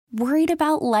Worried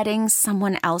about letting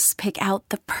someone else pick out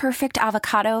the perfect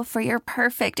avocado for your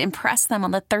perfect impress them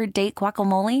on the third date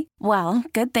guacamole? Well,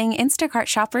 good thing Instacart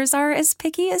shoppers are as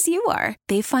picky as you are.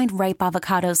 They find ripe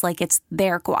avocados like it's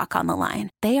their guac on the line.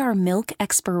 They are milk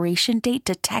expiration date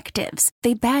detectives.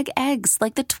 They bag eggs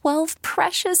like the 12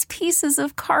 precious pieces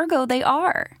of cargo they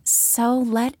are. So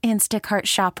let Instacart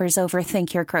shoppers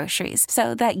overthink your groceries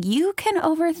so that you can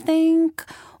overthink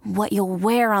what you'll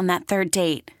wear on that third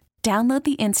date. Download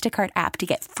the Instacart app to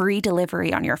get free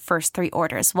delivery on your first 3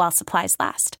 orders while supplies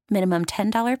last. Minimum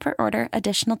 $10 per order.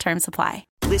 Additional terms apply.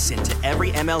 Listen to every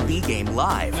MLB game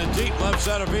live. In the deep left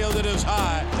center field, it is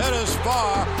high, it is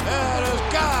far, it is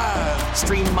God.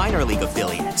 Stream minor league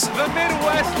affiliates. The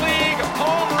Midwest League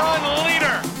home run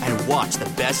leader. And watch the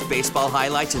best baseball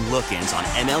highlights and look-ins on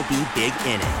MLB Big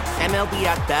Inning. MLB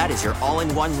At Bat is your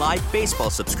all-in-one live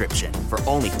baseball subscription for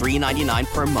only $3.99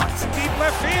 per month. Deep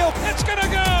left field, it's gonna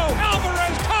go.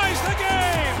 Alvarez ties the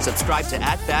game. Subscribe to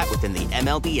At Bat within the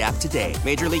MLB app today.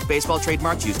 Major League Baseball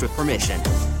trademarks used with permission.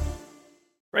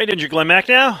 Right, Andrew Glenn Mack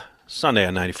now, Sunday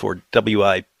on 94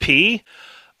 WIP.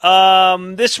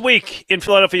 This week in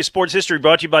Philadelphia sports history,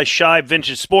 brought to you by Shibe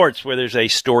Vintage Sports, where there's a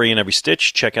story in every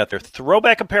stitch. Check out their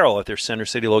throwback apparel at their Center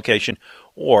City location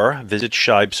or visit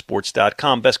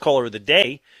shibesports.com. Best caller of the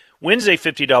day wins a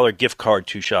 $50 gift card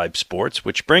to Shibe Sports,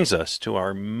 which brings us to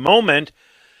our moment.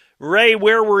 Ray,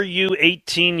 where were you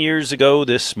 18 years ago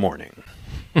this morning?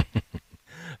 I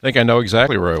think I know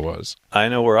exactly where I was. I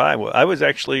know where I was. I was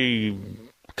actually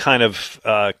kind of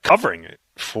covering it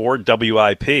for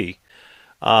WIP,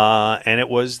 and it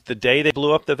was the day they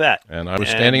blew up the vet. And I was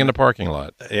standing in the parking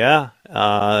lot. Yeah,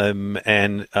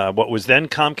 and what was then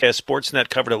Comcast Sportsnet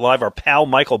covered it live. Our pal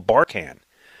Michael Barkan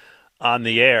on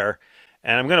the air,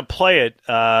 and I'm going to play it.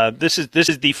 This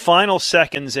is the final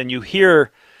seconds, and you hear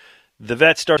the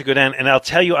vet start to go down. And I'll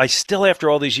tell you, I still, after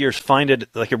all these years, find it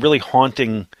like a really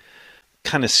haunting,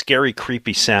 kind of scary,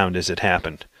 creepy sound as it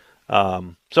happened.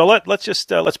 So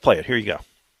let's play it. Here you go.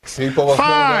 People,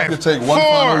 5, take one 4,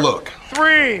 final look.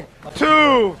 3,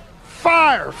 2,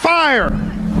 fire!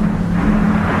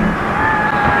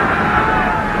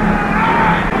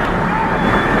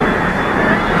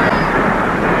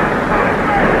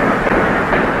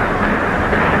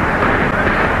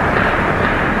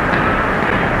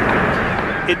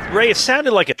 Ray, it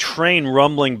sounded like a train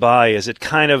rumbling by as it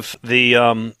kind of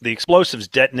the explosives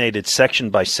detonated section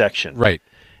by section. Right.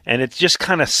 And it just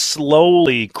kind of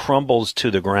slowly crumbles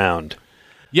to the ground.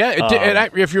 Yeah,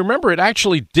 if you remember, it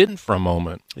actually didn't for a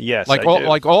moment. Yes, like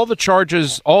all the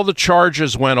charges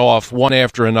went off one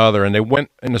after another, and they went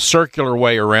in a circular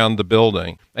way around the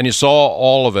building, and you saw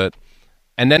all of it,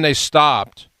 and then they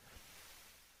stopped,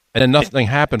 and then nothing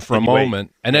happened for a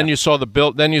moment, and then you saw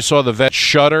the vet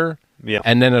shudder. Yeah.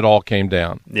 And then it all came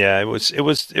down. Yeah, it was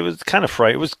kind of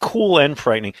frightening. It was cool and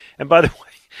frightening. And by the way,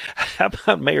 how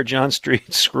about Mayor John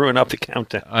Street screwing up the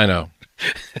countdown? I know.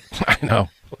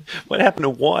 What happened to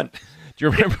 1? Do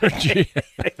you remember?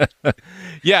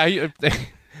 Yeah. Do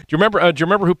you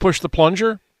remember who pushed the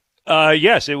plunger?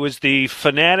 Yes, it was the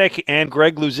Fanatic and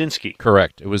Greg Luzinski.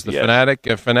 Correct. It was the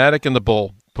Fanatic and the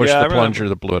Bull pushed the plunger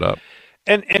that blew it up.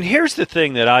 And here's the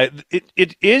thing that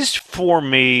it is for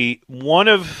me one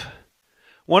of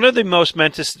the most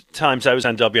momentous times I was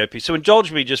on WIP. So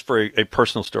indulge me just for a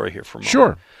personal story here for a moment.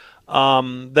 Sure.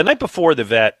 The night before the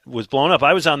vet was blown up,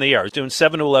 I was on the air. I was doing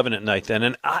 7 to 11 at night then.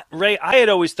 And Ray, I had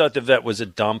always thought the vet was a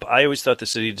dump. I always thought the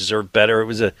city deserved better. It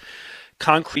was a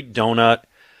concrete donut.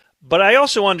 But I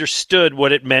also understood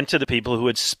what it meant to the people who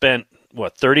had spent,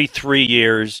 33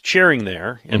 years cheering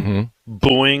there and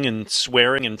booing and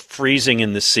swearing and freezing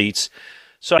in the seats.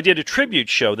 So I did a tribute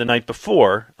show the night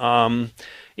before.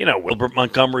 Wilbert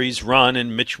Montgomery's run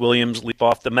and Mitch Williams leap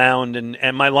off the mound,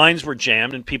 and my lines were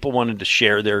jammed, and people wanted to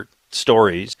share their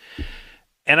stories.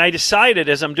 And I decided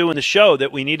as I'm doing the show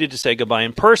that we needed to say goodbye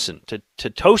in person to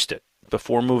toast it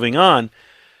before moving on.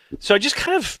 So I just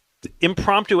kind of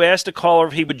impromptu asked a caller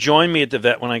if he would join me at the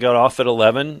vet when I got off at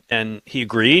 11, and he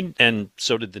agreed, and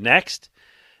so did the next,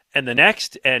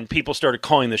 and people started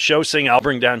calling the show saying, I'll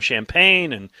bring down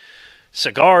champagne and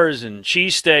cigars and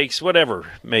cheesesteaks, whatever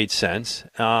made sense.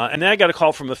 And then I got a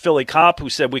call from a Philly cop who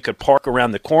said we could park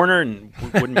around the corner and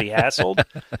wouldn't be hassled.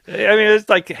 I mean, it's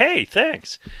like, hey,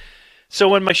 thanks. So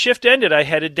when my shift ended, I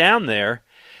headed down there.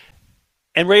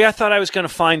 And, Ray, I thought I was going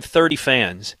to find 30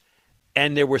 fans,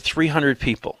 and there were 300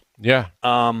 people. Yeah.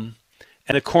 And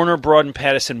the corner of Broad and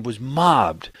Patterson was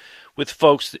mobbed with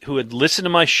folks who had listened to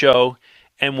my show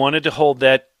and wanted to hold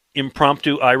that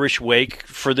impromptu Irish wake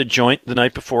for the joint the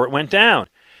night before it went down.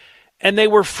 And they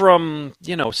were from,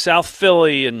 South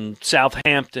Philly and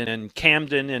Southampton and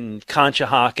Camden and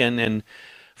Conshohocken. And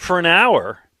for an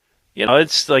hour,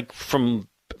 it's like from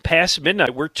past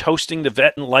midnight, we're toasting the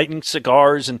vet and lighting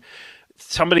cigars. And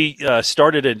somebody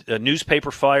started a newspaper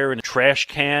fire in a trash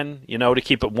can, to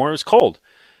keep it warm. It was cold.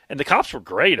 And the cops were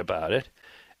great about it.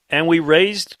 And we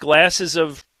raised glasses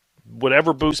of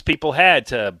whatever booze people had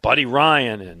to Buddy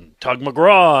Ryan and Tug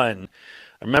McGraw. And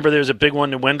I remember there was a big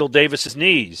one to Wendell Davis's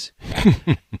knees.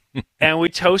 And we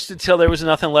toasted till there was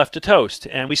nothing left to toast.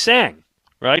 And we sang,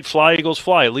 right? Fly, Eagles,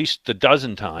 Fly, at least a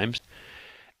dozen times.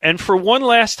 And for one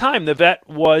last time, the vet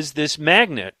was this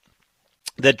magnet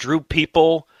that drew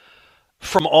people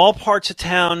from all parts of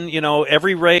town,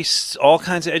 every race, all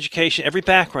kinds of education, every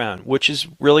background, which is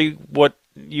really what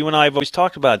you and I have always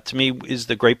talked about. To me, is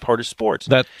the great part of sports.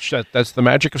 That's the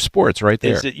magic of sports right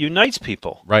there. Is it unites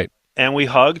people. Right. And we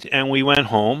hugged and we went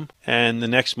home. And the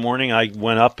next morning I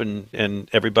went up and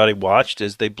everybody watched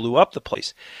as they blew up the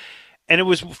place. And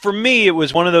for me, it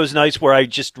was one of those nights where I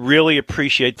just really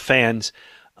appreciate fans.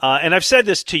 And I've said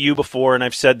this to you before, and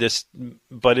I've said this,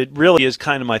 but it really is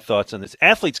kind of my thoughts on this.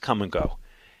 Athletes come and go.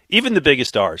 Even the biggest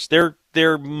stars.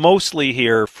 They're mostly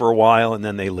here for a while, and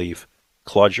then they leave.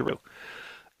 Claude Giroux.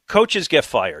 Coaches get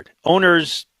fired.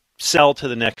 Owners sell to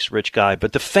the next rich guy.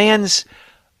 But the fans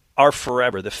are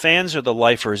forever. The fans are the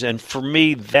lifers. And for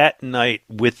me, that night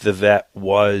with the vet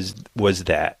was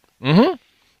that. Mm-hmm.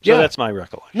 So that's my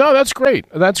recollection. No, that's great.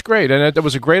 That's great. And it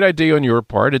was a great idea on your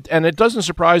part. And it doesn't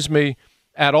surprise me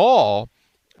at all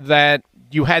that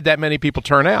you had that many people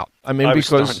turn out. I mean,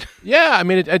 because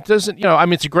it doesn't.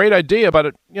 It's a great idea,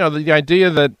 but the idea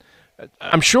that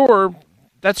I'm sure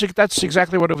that's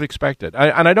exactly what I would have expected.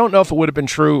 And I don't know if it would have been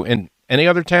true in any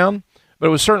other town, but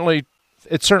it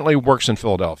certainly works in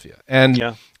Philadelphia.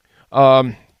 And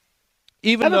I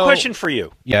have a question for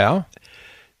you. Yeah.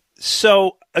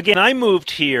 So again, I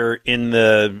moved here in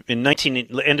end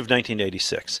of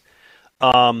 1986.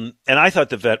 And I thought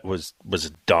the vet was a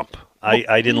dump.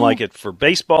 I didn't like it for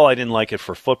baseball. I didn't like it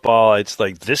for football. It's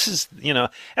like, this is, and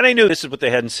I knew this is what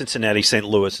they had in Cincinnati, St.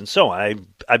 Louis, and so on.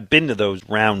 I've been to those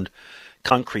round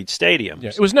concrete stadiums.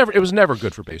 Yeah, it was never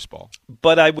good for baseball.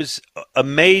 But I was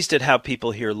amazed at how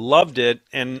people here loved it.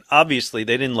 And obviously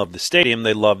they didn't love the stadium.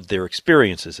 They loved their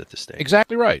experiences at the stadium.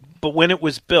 Exactly right. But when it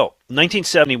was built,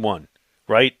 1971,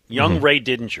 right? Young Ray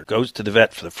Didinger goes to the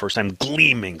vet for the first time,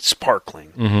 gleaming,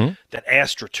 sparkling. Mm-hmm. That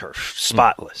AstroTurf,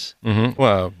 spotless. Mm-hmm.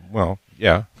 Well,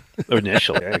 yeah.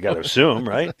 Initially, I got to assume,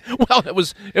 right? Well, it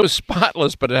was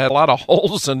spotless, but it had a lot of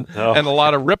holes and a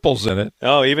lot of ripples in it.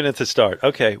 Oh, even at the start.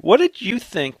 Okay. What did you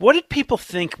think? What did people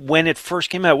think when it first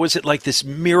came out? Was it like this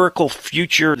miracle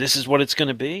future? This is what it's going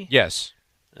to be? Yes.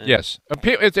 Yes,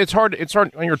 it's hard. It's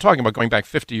hard when you're talking about going back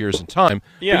 50 years in time.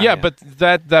 But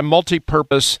that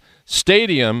multi-purpose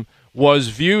stadium was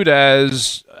viewed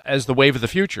as the wave of the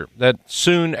future. That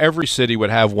soon every city would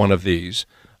have one of these,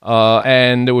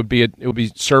 and it would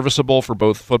be serviceable for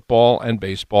both football and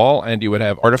baseball. And you would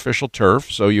have artificial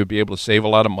turf, so you'd be able to save a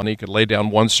lot of money. You could lay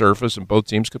down one surface, and both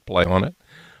teams could play on it.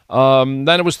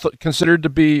 Then it was considered to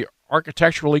be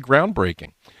architecturally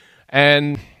groundbreaking,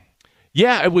 and.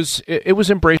 Yeah, it was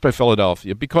embraced by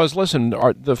Philadelphia because, listen,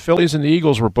 the Phillies and the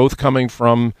Eagles were both coming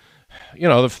from,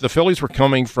 the Phillies were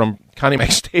coming from Connie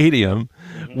Mack Stadium,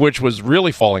 which was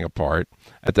really falling apart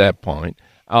at that point,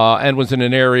 and was in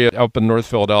an area up in North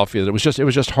Philadelphia that it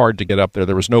was just hard to get up there.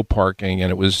 There was no parking,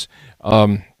 and it was,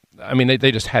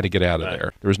 they just had to get out of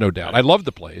there. There was no doubt. I loved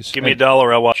the place. Give me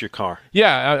 $1, I'll wash your car.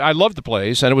 Yeah, I loved the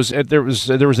place, and there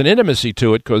was an intimacy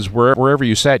to it because wherever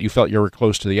you sat, you felt you were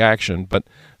close to the action, but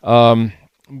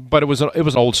it was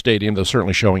an old stadium, though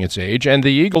certainly showing its age. And the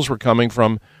Eagles were coming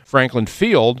from Franklin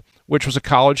Field, which was a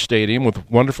college stadium with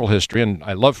wonderful history, and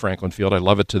I love Franklin Field. I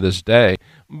love it to this day.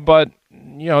 But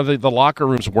the locker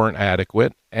rooms weren't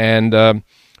adequate, and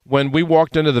when we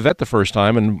walked into the vet the first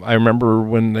time, and I remember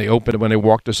when they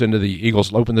walked us into the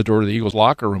Eagles, opened the door to the Eagles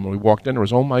locker room, and we walked in, it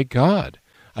was, oh my God,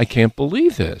 I can't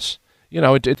believe this.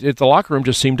 The locker room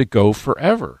just seemed to go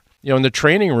forever. And the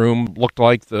training room looked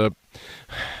like the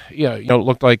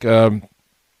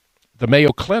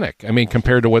Mayo Clinic. I mean,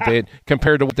 compared to what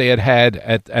they had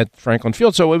at Franklin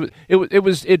Field. So it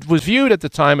was viewed at the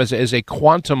time as a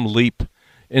quantum leap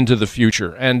into the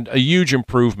future and a huge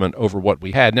improvement over what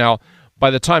we had. Now, by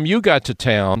the time you got to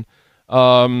town,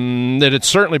 that had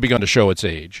certainly begun to show its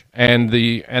age, and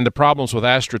the problems with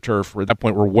AstroTurf at that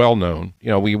point were well known.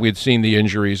 We had seen the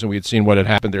injuries and we had seen what had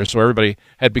happened there, so everybody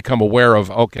had become aware of,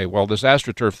 okay, well, this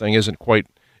AstroTurf thing it's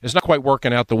not quite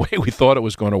working out the way we thought it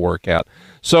was going to work out.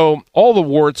 So all the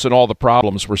warts and all the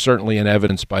problems were certainly in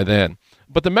evidence by then.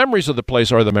 but the memories of the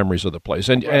place are the memories of the place.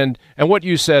 And what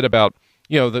you said about,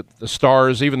 the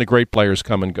stars, even the great players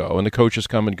come and go, and the coaches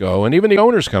come and go, and even the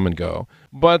owners come and go,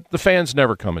 but the fans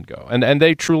never come and go. And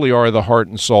they truly are the heart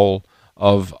and soul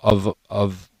of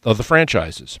the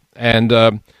franchises. And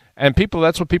people,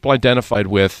 that's what people identified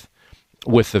with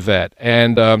the Vet.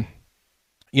 And,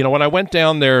 when I went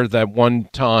down there that one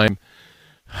time,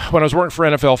 when I was working for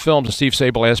NFL Films, Steve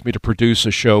Sabol asked me to produce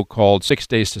a show called 6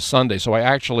 Days to Sunday. So I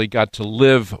actually got to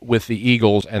live with the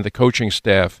Eagles and the coaching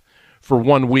staff for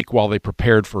 1 week while they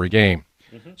prepared for a game.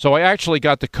 Mm-hmm. So I actually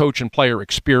got the coach and player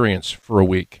experience for a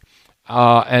week.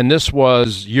 And this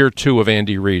was year 2 of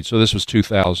Andy Reid. So this was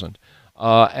 2000.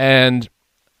 And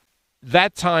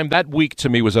that week to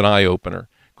me was an eye-opener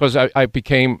because it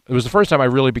was the first time I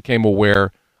really became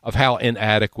aware of how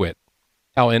inadequate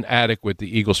the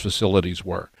Eagles facilities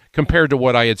were compared to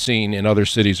what I had seen in other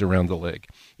cities around the league.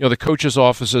 The coaches'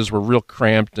 offices were real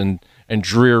cramped and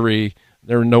dreary.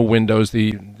 There were no windows.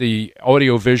 The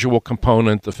audio-visual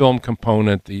component, the film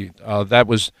component, that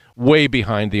was way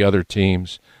behind the other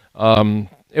teams.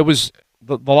 It was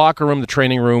the locker room, the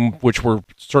training room, which were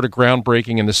sort of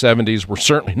groundbreaking in the 70s, were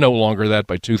certainly no longer that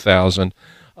by 2000.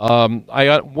 At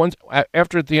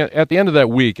the end of that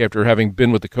week, after having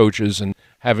been with the coaches and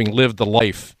having lived the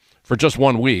life for just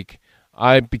 1 week,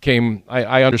 I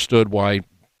understood why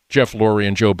Jeff Lurie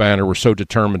and Joe Banner were so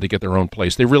determined to get their own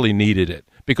place. They really needed it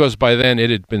because by then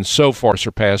it had been so far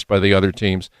surpassed by the other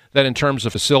teams that in terms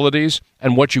of facilities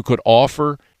and what you could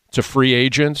offer to free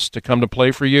agents to come to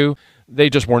play for you, they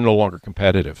just were no longer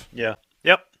competitive. Yeah.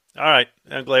 Yep. All right.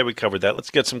 I'm glad we covered that.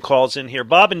 Let's get some calls in here.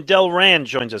 Bob in Delran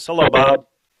joins us. Hello, Bob.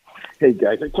 Hey,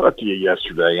 guys. I talked to you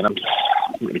yesterday, and I'm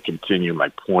going to continue my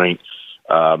point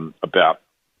about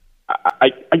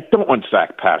I don't want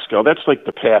Zach Pascal. That's like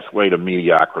the pathway to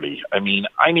mediocrity. I mean,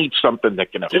 I need something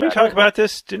that can affect. Didn't we talk about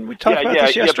this? Didn't we talk about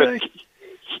this yesterday?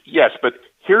 Yes, but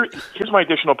here's my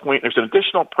additional point. There's an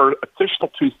additional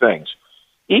 2 things.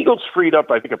 Eagles freed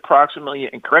up, I think, approximately,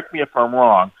 and correct me if I'm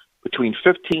wrong, between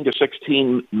 $15 to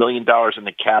 $16 million in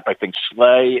the cap. I think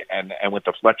Slay and with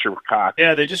the Fletcher Cox.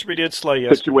 Yeah, they just redid Slay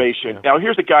yesterday. Situation. Yeah. Now,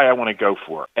 here's the guy I want to go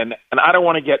for, and I don't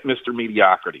want to get Mr.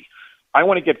 Mediocrity. I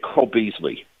want to get Cole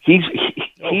Beasley.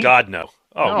 God, no.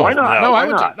 Oh, no, why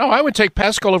not? No, I would take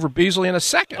Pascal over Beasley in a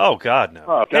second. Oh, God, no.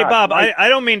 Oh, God. Hey, Bob, I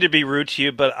don't mean to be rude to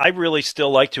you, but I really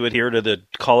still like to adhere to the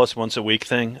call us once a week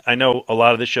thing. I know a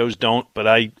lot of the shows don't, but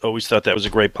I always thought that was a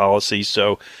great policy.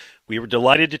 So we were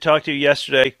delighted to talk to you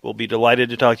yesterday. We'll be delighted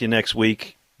to talk to you next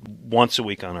week, once a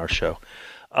week on our show.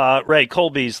 Ray, Cole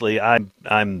Beasley, I'm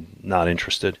not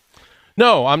interested.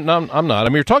 No, I'm not. I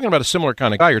mean, you're talking about a similar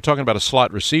kind of guy. You're talking about a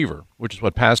slot receiver, which is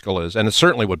what Pascal is, and it's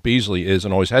certainly what Beasley is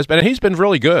and always has been. And he's been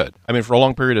really good. I mean, for a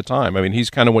long period of time. I mean, he's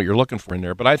kind of what you're looking for in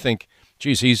there. But I think,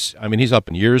 he's up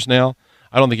in years now.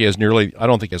 I don't think he has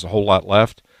a whole lot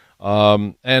left.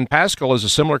 And Pascal is a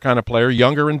similar kind of player,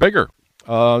 younger and bigger.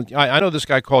 I know this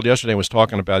guy called yesterday and was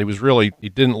talking about he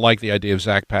didn't like the idea of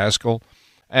Zach Pascal,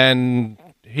 and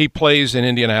he plays in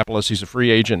Indianapolis. He's a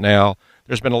free agent now.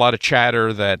 There's been a lot of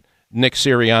chatter that Nick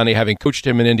Sirianni, having coached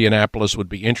him in Indianapolis, would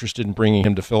be interested in bringing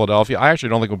him to Philadelphia. I actually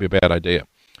don't think it would be a bad idea.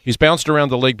 He's bounced around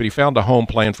the league, but he found a home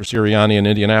plan for Sirianni in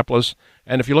Indianapolis.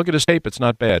 And if you look at his tape, it's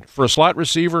not bad. For a slot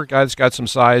receiver, guy that's got some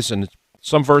size and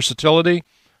some versatility,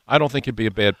 I don't think it'd be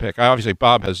a bad pick. Obviously,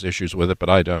 Bob has issues with it, but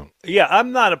I don't. Yeah,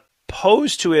 I'm not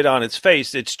opposed to it on its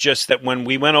face. It's just that when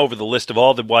we went over the list of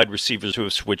all the wide receivers who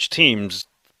have switched teams,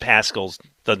 Pascal's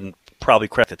doesn't probably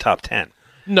crack the top 10.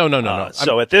 No.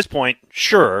 So at this point,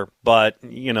 sure, but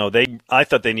I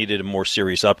thought they needed a more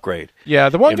serious upgrade. Yeah,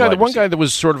 the one guy that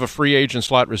was sort of a free agent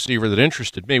slot receiver that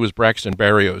interested me was Braxton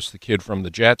Berrios, the kid from the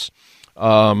Jets,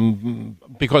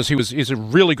 because he's a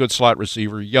really good slot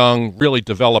receiver, young, really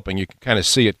developing. You can kind of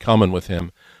see it coming with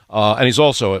him, and he's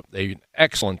also an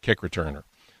excellent kick returner.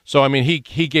 So, I mean, he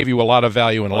gave you a lot of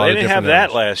value in a lot of different They didn't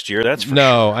have that last year, that's for sure.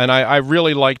 No, and I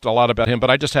really liked a lot about him, but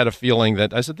I just had a feeling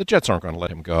that I said the Jets aren't going to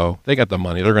let him go. They got the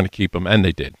money. They're going to keep him, and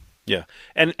they did. Yeah,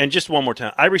 and just one more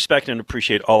time, I respect and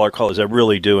appreciate all our callers. I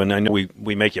really do, and I know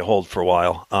we make you hold for a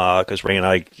while because Ray and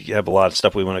I have a lot of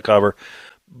stuff we want to cover.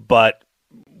 But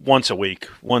once a week,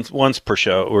 once per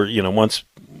show, or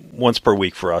once per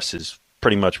week for us is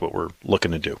pretty much what we're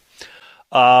looking to do.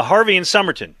 Harvey in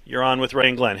Somerton, you're on with Ray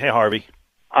and Glenn. Hey, Harvey.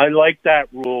 I like that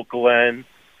rule, Glenn.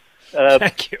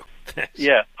 Thank you. Thanks.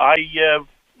 Yeah,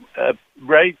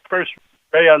 Ray,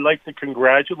 I'd like to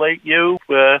congratulate you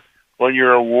on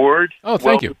your award. Oh,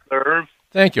 thank you. Deserved.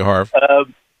 Thank you, Harv. I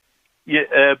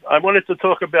wanted to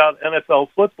talk about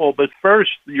NFL football, but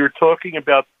first, you're talking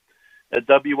about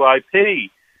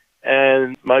WIP,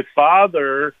 and my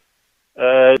father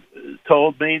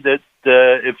told me that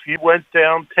if you went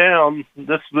downtown,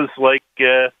 this was like,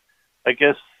 I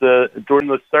guess, during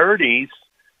the 30s,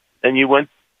 and you went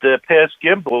past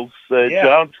Gimbel's,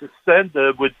 John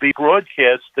Facenda would be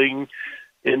broadcasting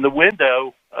in the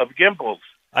window of Gimbel's.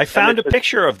 I found a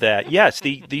picture of that. Yes,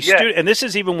 the and this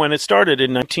is even when it started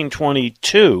in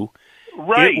 1922.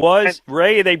 Right. It was,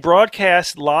 Ray, they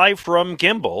broadcast live from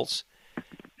Gimbel's,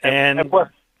 and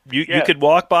you could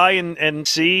walk by and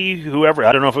see whoever,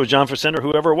 I don't know if it was John Facenda or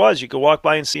whoever it was, you could walk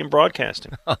by and see him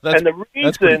broadcasting.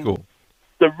 That's pretty cool.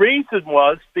 The reason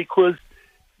was because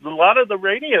a lot of the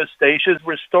radio stations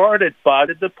were started by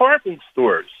the department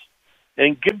stores,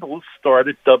 and Gimbel's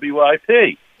started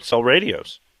WIP. Sell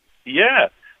radios. Yeah.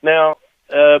 Now,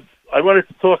 I wanted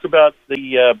to talk about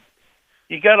you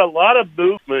got a lot of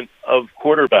movement of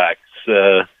quarterbacks.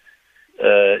 You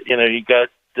got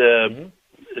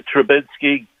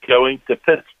Trubisky going to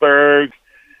Pittsburgh.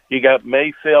 You got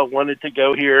Mayfield wanted to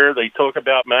go here. They talk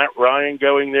about Matt Ryan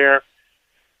going there.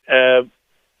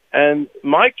 And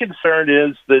my concern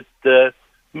is that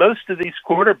most of these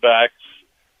quarterbacks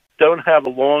don't have a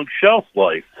long shelf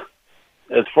life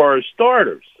as far as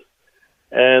starters.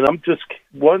 And I'm just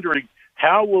wondering,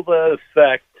 how will that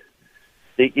affect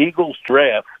the Eagles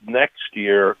draft next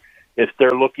year if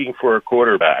they're looking for a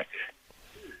quarterback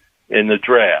in the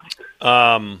draft?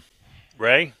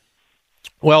 Ray?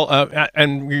 Well,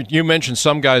 and you mentioned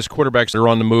some guys, quarterbacks that are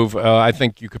on the move. I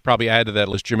think you could probably add to that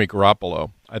list Jimmy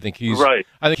Garoppolo. I think he's right.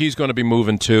 I think he's going to be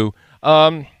moving too.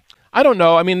 I don't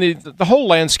know. I mean, the whole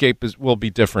landscape will be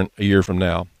different a year from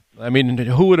now. I mean,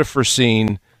 who would have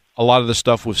foreseen a lot of the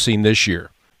stuff we've seen this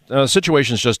year?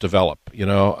 Situations just develop.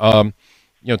 Tom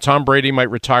Brady might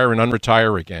retire and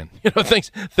unretire again.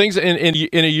 Things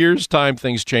in a year's time,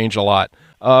 things change a lot.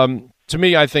 To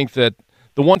me, I think that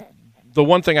the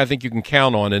one thing I think you can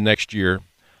count on in next year,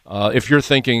 if you're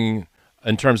thinking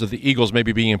in terms of the Eagles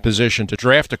maybe being in position to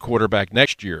draft a quarterback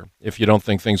next year, if you don't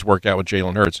think things work out with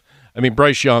Jalen Hurts, I mean,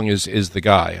 Bryce Young is the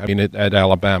guy. I mean, at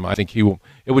Alabama, I think he will.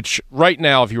 It would right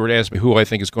now, if you were to ask me who I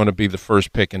think is going to be the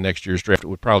first pick in next year's draft, it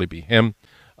would probably be him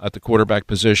at the quarterback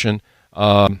position.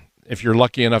 If you're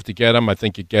lucky enough to get him, I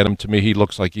think you get him. To me, he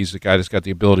looks like he's the guy that's got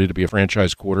the ability to be a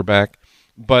franchise quarterback.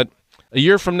 But a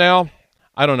year from now,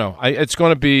 I don't know. Things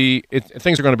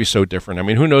are going to be so different. I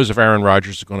mean, who knows if Aaron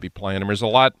Rodgers is going to be playing him? There's a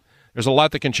lot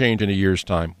that can change in a year's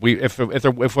time. If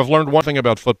we've learned one thing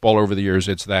about football over the years,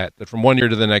 it's that from one year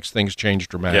to the next, things change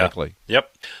dramatically. Yeah.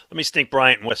 Yep. Let me sneak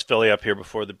Bryant in West Philly up here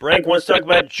before the break. Let's talk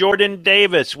about Jordan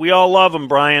Davis. We all love him,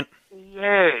 Bryant.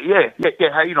 Yeah.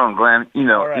 How you doing, Glenn? You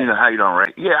know how you doing,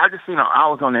 right? Yeah, I just I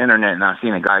was on the internet and I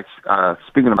seen a guy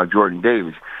speaking about Jordan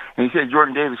Davis, and he said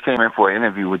Jordan Davis came in for an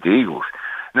interview with the Eagles.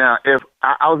 Now, if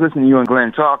I was listening to you and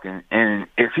Glenn talking, and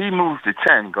if he moves to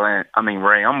 10, Ray,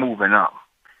 I'm moving up.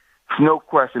 No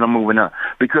question, I'm moving up.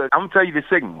 Because I'm going to tell you the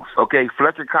signals, okay?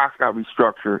 Fletcher Cox got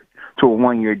restructured to a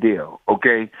one-year deal,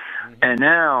 okay? Mm-hmm. And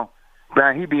now,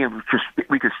 by he being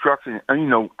reconstruction,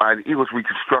 by the Eagles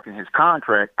reconstructing his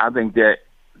contract, I think that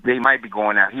they might be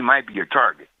going out. He might be a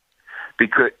target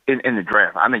because in the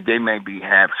draft. I think they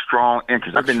have strong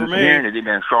interest. I've been hearing that they've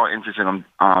been strong interest in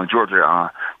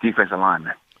Georgia defensive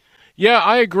linemen. Yeah,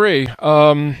 I agree.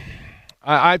 I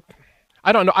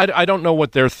don't know. I don't know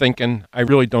what they're thinking. I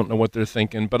really don't know what they're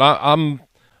thinking. But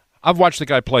I've watched the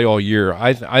guy play all year.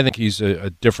 I think he's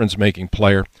a difference-making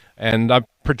player, and I'm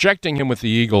projecting him with the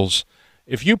Eagles.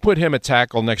 If you put him at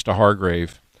tackle next to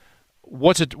Hargrave,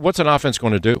 what's an offense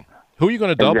going to do? Who are you going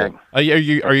to double?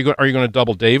 Exactly. Are you going to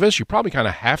double Davis? You probably kind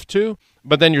of have to,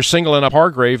 but then you're singling up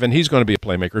Hargrave, and he's going to be a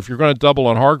playmaker. If you're going to double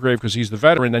on Hargrave because he's the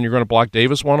veteran, then you're going to block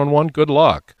Davis one-on-one. Good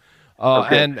luck.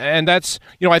 Okay. And that's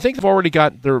I think they've already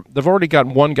got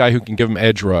one guy who can give them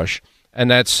edge rush,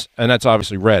 and that's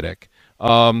obviously Reddick.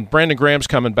 Brandon Graham's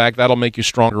coming back. That'll make you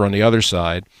stronger on the other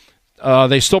side.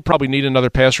 They still probably need another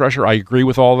pass rusher. I agree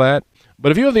with all that.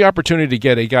 But if you have the opportunity to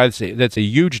get a guy that's a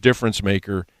huge difference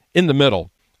maker in the middle,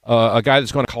 a guy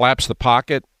that's going to collapse the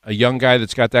pocket, a young guy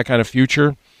that's got that kind of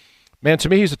future, man, to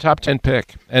me he's a top 10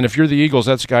 pick. And if you're the Eagles,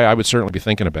 that's a guy I would certainly be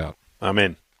thinking about. I'm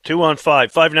in.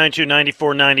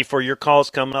 215-592-9494. Your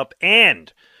call's coming up.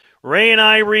 And Ray and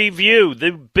I review the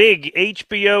big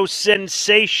HBO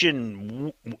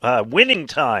sensation Winning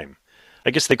Time.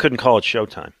 I guess they couldn't call it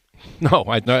Showtime. No,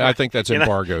 I think that's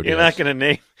embargoed. You're not going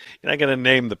to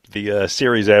name the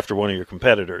series after one of your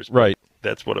competitors. Right.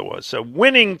 That's what it was. So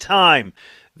Winning Time,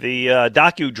 the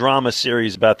docudrama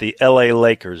series about the L.A.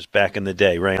 Lakers back in the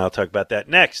day. Ray and I'll talk about that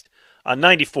next On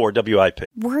 94 WIP.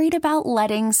 Worried about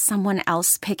letting someone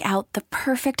else pick out the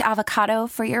perfect avocado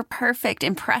for your perfect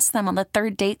impress them on the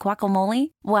third date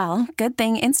guacamole? Well, good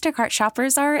thing Instacart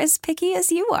shoppers are as picky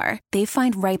as you are. They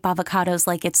find ripe avocados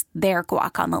like it's their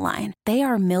guac on the line. They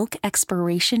are milk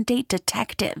expiration date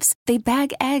detectives. They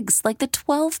bag eggs like the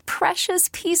 12 precious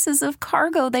pieces of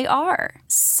cargo they are.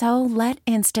 So let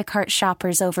Instacart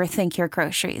shoppers overthink your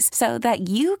groceries so that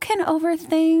you can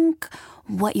overthink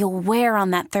what you'll wear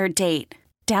on that third date.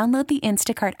 Download the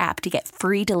Instacart app to get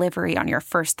free delivery on your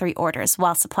first 3 orders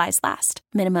while supplies last.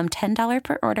 Minimum $10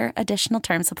 per order. Additional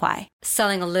terms apply.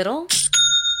 Selling a little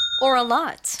or a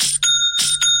lot?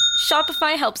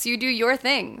 Shopify helps you do your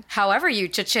thing, however you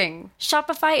cha-ching.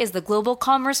 Shopify is the global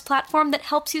commerce platform that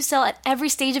helps you sell at every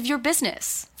stage of your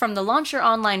business. From the launch your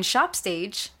online shop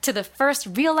stage, to the first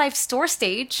real-life store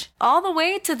stage, all the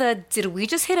way to the did we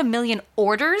just hit 1 million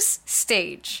orders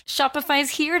stage. Shopify's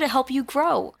here to help you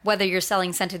grow. Whether you're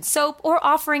selling scented soap or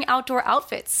offering outdoor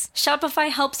outfits, Shopify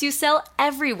helps you sell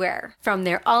everywhere. From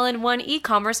their all-in-one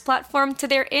e-commerce platform to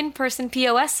their in-person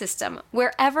POS system,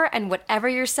 wherever and whatever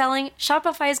you're selling,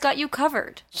 Shopify's got you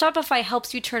covered. Shopify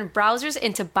helps you turn browsers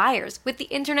into buyers with the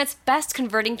internet's best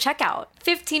converting checkout.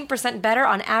 15% better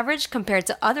on average compared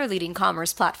to other leading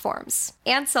commerce platforms.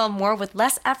 And sell more with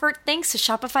less effort thanks to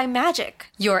Shopify Magic,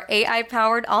 your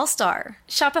AI-powered all-star.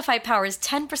 Shopify powers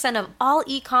 10% of all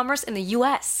e-commerce in the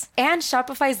US. And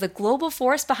Shopify is the global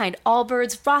force behind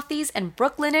Allbirds, Rothy's, and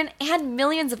Brooklinen, and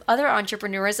millions of other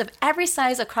entrepreneurs of every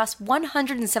size across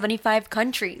 175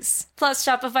 countries. Plus,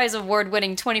 Shopify's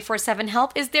award-winning 24/7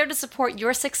 help is there to support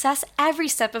your success every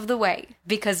step of the way.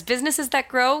 Because businesses that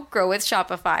grow, grow with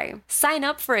Shopify. Sign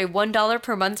up for a $1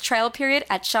 per month trial period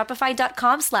at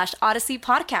shopify.com/Odyssey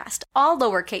Podcast, all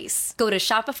lowercase. Go to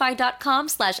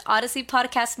shopify.com/Odyssey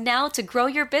Podcast now to grow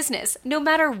your business, no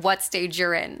matter what stage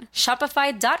you're in.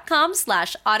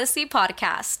 Shopify.com/Odyssey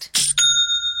Podcast.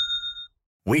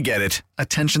 We get it.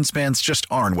 Attention spans just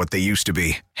aren't what they used to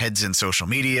be. Heads in social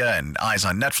media and eyes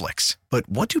on Netflix. But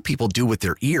what do people do with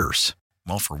their ears?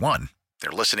 Well, for one,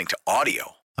 they're listening to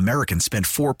audio. Americans spend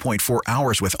 4.4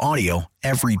 hours with audio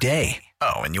every day.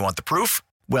 Oh, and you want the proof?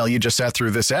 Well, you just sat through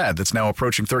this ad that's now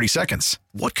approaching 30 seconds.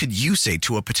 What could you say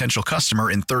to a potential customer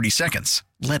in 30 seconds?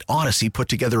 Let Odyssey put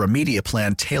together a media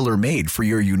plan tailor-made for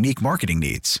your unique marketing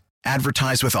needs.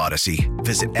 Advertise with Odyssey.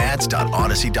 Visit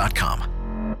ads.odyssey.com.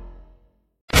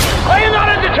 Are you not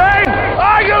entertained?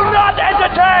 Are you not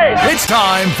entertained? It's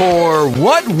time for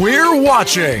What We're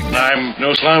Watching. I'm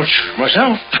no slouch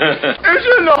myself. It's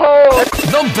in the hole.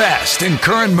 The best in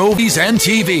current movies and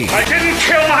TV. I didn't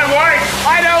kill my wife.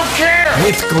 I don't care.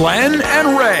 With Glenn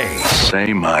and Ray.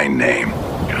 Say my name,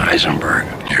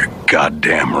 Heisenberg. You're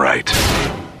goddamn right.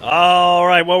 All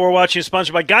right, what we're watching is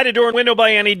sponsored by Guided Door and Window.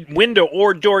 By any window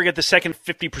or door, get the second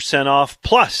 50% off,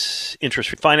 plus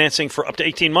interest-free financing for up to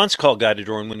 18 months. Call Guided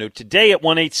Door and Window today at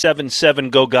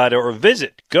 1-877-GO-GUIDA or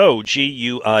visit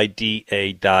GUIDA.com.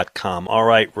 All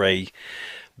right, Ray.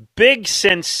 Big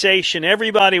sensation.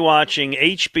 Everybody watching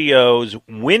HBO's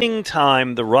Winning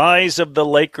Time, The Rise of the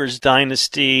Lakers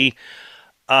Dynasty.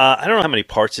 I don't know how many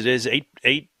parts it is. 8,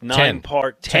 9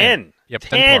 part. 10. Yep,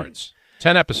 10 parts.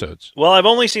 10 episodes. Well, I've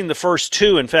only seen the first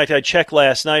 2. In fact, I checked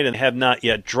last night and have not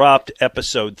yet dropped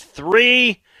episode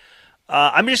 3.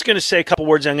 I'm just going to say a couple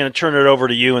words. I'm going to turn it over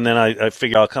to you, and then I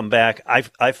figure I'll come back.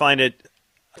 I find it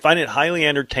highly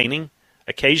entertaining,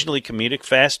 occasionally comedic,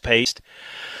 fast-paced.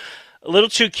 A little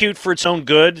too cute for its own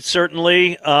good,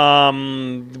 certainly.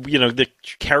 The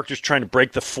characters trying to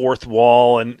break the fourth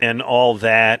wall and all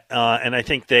that. And I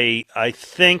think it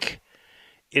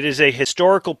is a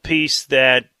historical piece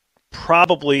that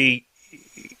probably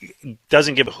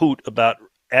doesn't give a hoot about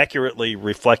accurately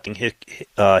reflecting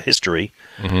history.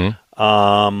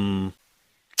 Mm-hmm.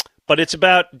 But it's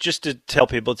about, just to tell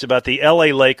people, it's about the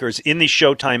L.A. Lakers in the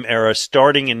Showtime era,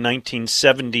 starting in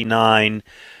 1979,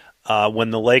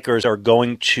 when the Lakers are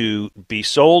going to be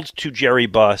sold to Jerry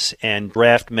Buss and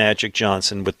draft Magic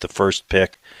Johnson with the first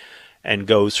pick, and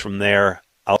goes from there.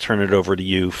 I'll turn it over to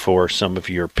you for some of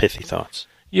your pithy thoughts.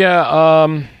 Yeah,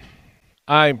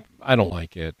 I don't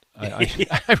like it. I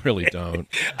really don't.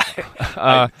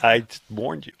 I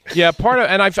warned you. Yeah,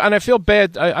 and I feel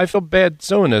bad. I feel bad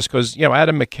doing this because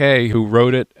Adam McKay, who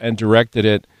wrote it and directed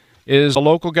it, is a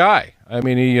local guy. I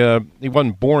mean, he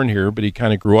wasn't born here, but he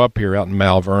kind of grew up here out in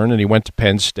Malvern, and he went to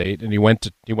Penn State, and he went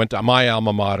to my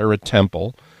alma mater at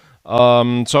Temple.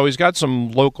 So he's got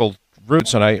some local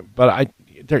roots, and I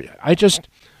just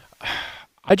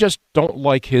don't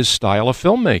like his style of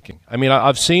filmmaking. I mean,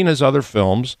 I've seen his other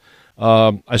films.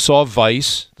 I saw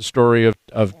Vice, the story of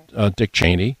Dick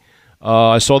Cheney.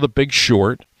 I saw The Big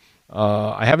Short.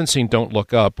 I haven't seen Don't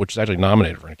Look Up, which is actually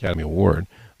nominated for an Academy Award.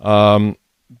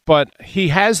 But he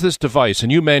has this device,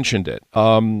 and you mentioned it,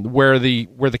 where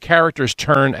the characters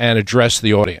turn and address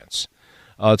the audience.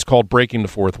 It's called breaking the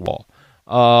fourth wall.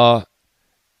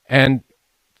 And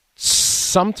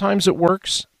sometimes it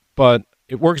works, but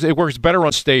it works better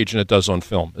on stage than it does on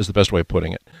film, is the best way of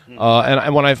putting it.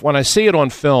 And when I see it on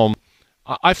film,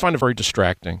 I find it very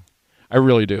distracting. I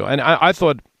really do. And I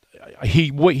thought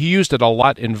he used it a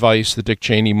lot in Vice, the Dick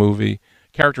Cheney movie.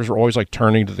 Characters were always like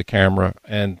turning to the camera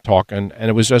and talking, and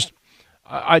it was just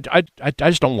I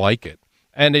just don't like it.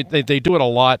 And they do it a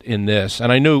lot in this,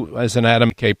 and I knew as an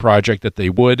Adam McKay project that they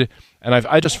would, and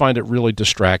I just find it really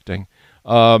distracting.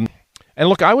 And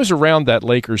look, I was around that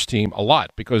Lakers team a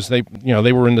lot because they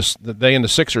were and the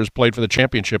Sixers played for the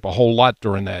championship a whole lot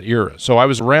during that era. So I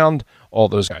was around all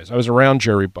those guys. I was around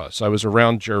Jerry Buss. I was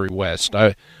around Jerry West.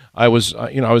 I was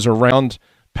around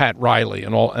Pat Riley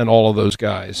and all of those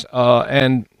guys.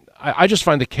 And I just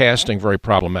find the casting very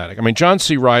problematic. I mean, John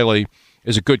C. Reilly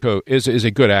is a good is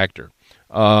a good actor,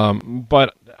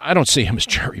 but I don't see him as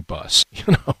Jerry Buss.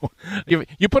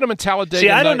 You put him in Talladega. See,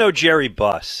 I don't know Jerry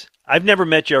Buss. I've never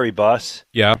met Jerry Buss.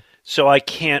 Yeah. So I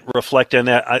can't reflect on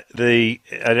that.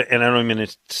 And I don't mean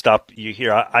to stop you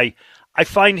here. I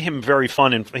find him very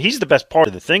fun, and he's the best part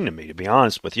of the thing to me, to be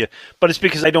honest with you. But it's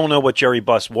because I don't know what Jerry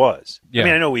Buss was. Yeah. I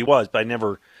mean, I know who he was, but I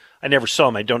never saw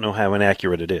him. I don't know how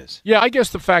inaccurate it is. Yeah, I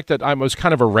guess the fact that I was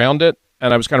kind of around it,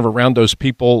 and I was kind of around those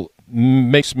people,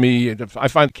 makes me. I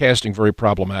find casting very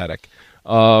problematic.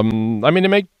 I mean, they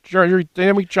make Jerry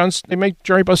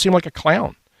Buss seem like a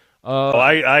clown.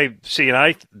 I see, and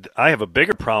I have a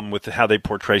bigger problem with how they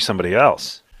portray somebody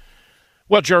else.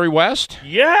 Well, Jerry West?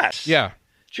 Yes. Yeah.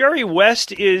 Jerry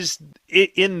West is,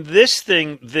 in this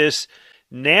thing, this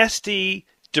nasty,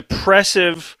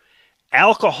 depressive,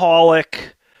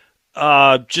 alcoholic,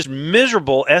 just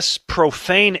miserable,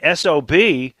 profane SOB,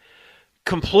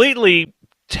 completely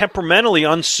temperamentally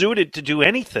unsuited to do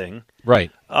anything.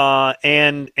 Right.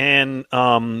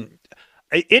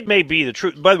 It may be the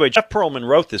truth. By the way, Jeff Pearlman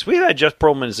wrote this. We had Jeff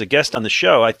Pearlman as a guest on the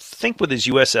show, I think with his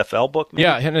USFL book. Maybe?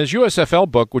 Yeah, and his USFL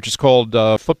book, which is called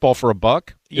Football for a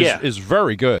Buck, is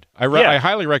very good. I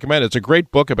highly recommend it. It's a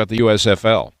great book about the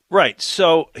USFL. Right.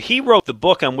 So he wrote the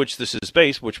book on which this is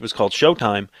based, which was called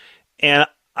Showtime, and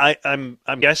I'm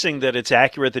guessing that it's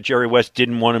accurate that Jerry West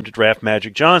didn't want him to draft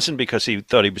Magic Johnson because he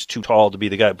thought he was too tall to be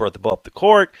the guy who brought the ball up the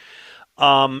court.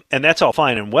 And that's all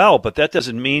fine and well, but that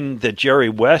doesn't mean that Jerry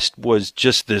West was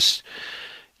just this,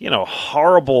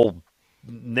 horrible,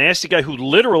 nasty guy who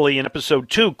literally in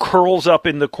episode 2 curls up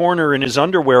in the corner in his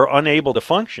underwear, unable to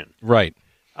function. Right.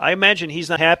 I imagine he's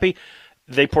not happy.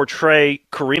 They portray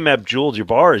Kareem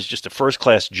Abdul-Jabbar as just a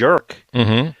first-class jerk.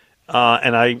 Mm-hmm.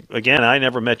 And I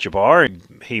never met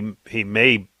Jabbar. He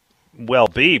may well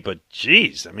be, but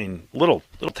geez, I mean, little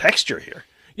texture here.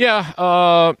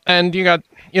 Yeah, and you got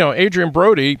Adrian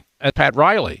Brody as Pat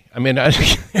Riley. I mean,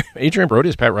 Adrian Brody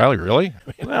as Pat Riley, really?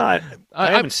 Well,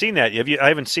 I haven't seen that. I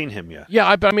haven't seen him yet.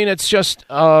 Yeah, I mean, it's just.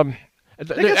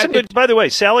 They got some good, by the way,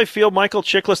 Sally Field, Michael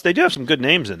Chiklis. They do have some good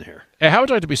names in here. Hey, how would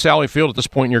you like to be Sally Field at this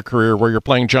point in your career, where you're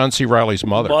playing John C. Reilly's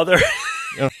mother?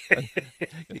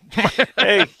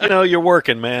 Hey, you're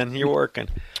working, man. You're working.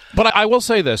 But I will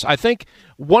say this: I think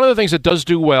one of the things it does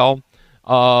do well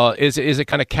is it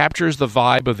kind of captures the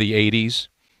vibe of the '80s.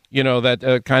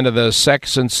 That kind of the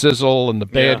sex and sizzle and the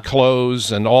bad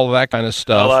clothes and all of that kind of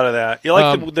stuff. A lot of that. You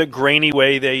like the grainy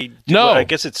way they do No. it? I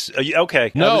guess it's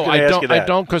okay. No, I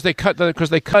don't because they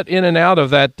cut in and out of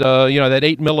that that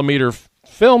 8mm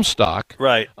film stock.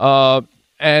 Right.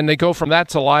 And they go from that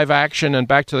to live action and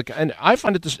back to and I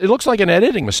find it looks like an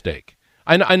editing mistake.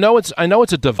 I know it's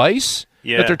a device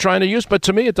that they're trying to use, but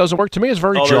to me it doesn't work. To me it's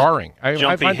very jarring.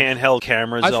 Jumpy handheld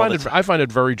cameras. I find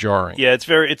it very jarring. Yeah,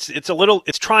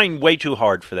 it's trying way too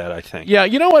hard for that, I think. Yeah,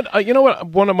 you know what?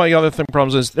 One of my other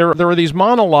problems is there are these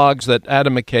monologues that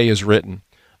Adam McKay has written,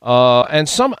 and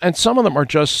some of them are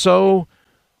just so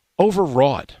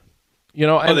overwrought.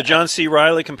 The John C.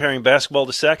 Reilly comparing basketball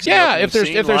to sex. Yeah, if there's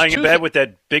lying in bed with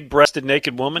that big-breasted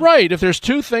naked woman. Right. If there's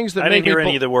two things that I didn't hear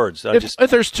any of the words. If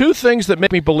there's two things that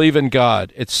make me believe in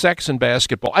God, it's sex and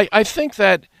basketball. I think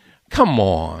that. Come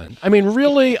on. I mean,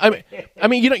 really. I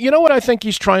mean, you know what I think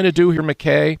he's trying to do here,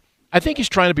 McKay. I think he's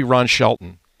trying to be Ron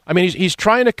Shelton. I mean, he's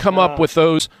trying to come up with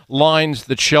those lines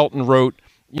that Shelton wrote.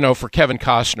 For Kevin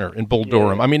Costner in Bull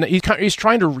Durham. I mean, he's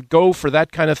trying to go for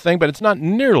that kind of thing, but it's not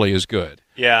nearly as good.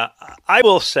 Yeah, I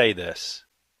will say this,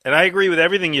 and I agree with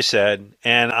everything you said,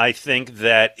 and I think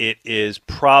that it is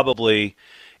probably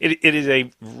it is a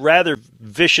rather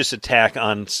vicious attack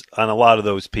on a lot of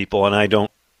those people, and I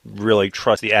don't really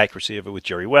trust the accuracy of it with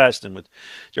Jerry West and with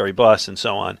Jerry Buss and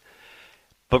so on.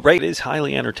 But Ray, it is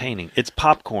highly entertaining. It's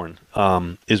popcorn,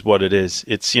 is what it is.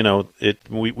 It's, you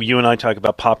and I talk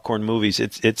about popcorn movies.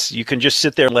 It's you can just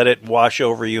sit there and let it wash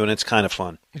over you, and it's kind of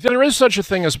fun. There is such a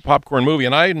thing as a popcorn movie,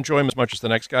 and I enjoy him as much as the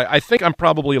next guy. I think I'm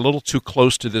probably a little too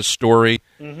close to this story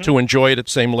to enjoy it at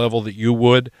the same level that you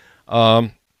would.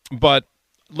 But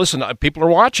listen, people are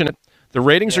watching it. The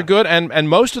ratings are good, and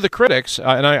most of the critics,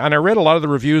 and I read a lot of the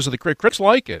reviews of the critics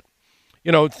like it.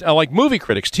 Like movie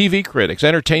critics, TV critics,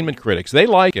 entertainment critics, they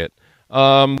like it.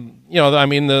 I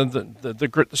mean,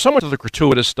 the so much of the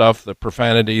gratuitous stuff, the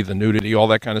profanity, the nudity, all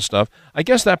that kind of stuff, I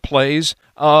guess that plays.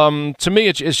 To me,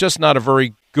 it's just not a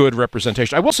very good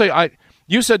representation. I will say,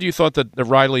 you said you thought that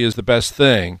Riley is the best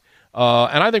thing,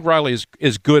 and I think Riley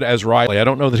is good as Riley. I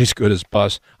don't know that he's good as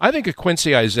Buss. I think of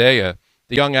Quincy Isaiah,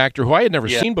 the young actor who I had never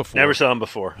seen before. Never saw him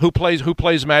before. Who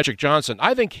plays Magic Johnson.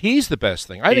 I think he's the best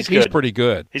thing. I think he's pretty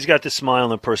good. He's got the smile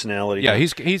and the personality. Yeah,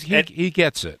 he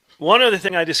gets it. One other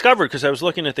thing I discovered, because I was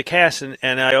looking at the cast,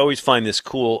 and I always find this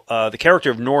cool, the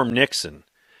character of Norm Nixon.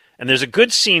 And there's a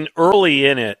good scene early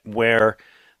in it where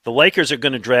the Lakers are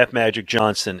going to draft Magic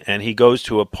Johnson, and he goes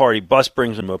to a party. Buss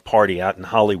brings him to a party out in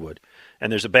Hollywood,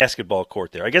 and there's a basketball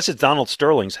court there. I guess it's Donald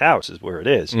Sterling's house is where it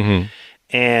is. Mm-hmm.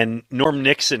 And Norm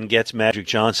Nixon gets Magic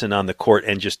Johnson on the court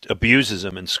and just abuses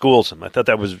him and schools him. I thought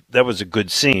that was a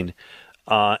good scene,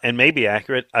 and maybe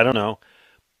accurate. I don't know.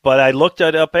 But I looked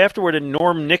it up afterward, and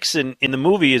Norm Nixon in the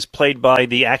movie is played by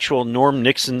the actual Norm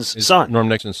Nixon's son. Norm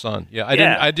Nixon's son. Yeah,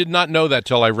 I did not know that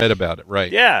till I read about it.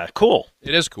 Right. Yeah, cool.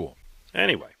 It is cool.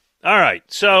 Anyway. All right.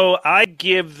 So I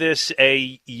give this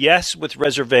a yes with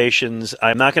reservations.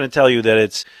 I'm not going to tell you that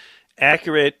it's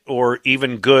accurate or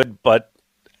even good, but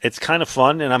it's kind of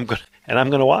fun, and I'm going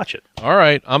to watch it. All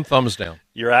right, I'm thumbs down.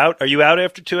 You're out? Are you out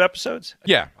after 2 episodes?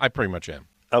 Yeah, I pretty much am.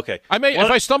 Okay.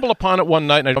 If I stumble upon it one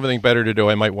night and I don't have anything better to do,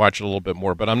 I might watch it a little bit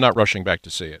more, but I'm not rushing back to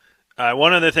see it.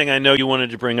 One other thing I know you wanted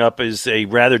to bring up is a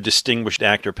rather distinguished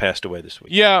actor passed away this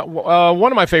week. Yeah,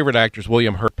 one of my favorite actors,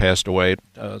 William Hurt, passed away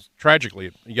tragically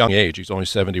at a young age. He's only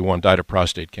 71, died of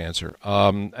prostate cancer.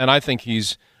 And I think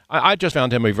I just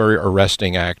found him a very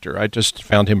arresting actor. I just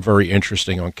found him very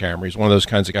interesting on camera. He's one of those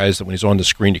kinds of guys that when he's on the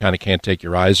screen, you kind of can't take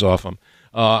your eyes off him.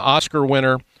 Oscar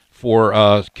winner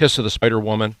for Kiss of the Spider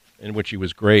Woman, in which he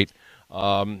was great.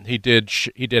 He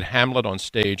did Hamlet on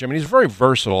stage. I mean, he's a very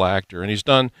versatile actor, and he's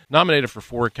nominated for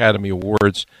 4 Academy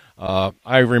Awards.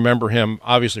 I remember him,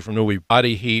 obviously, from the movie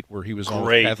Body Heat, where he was on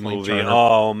with Kathleen movie. Turner.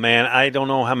 Oh, man, I don't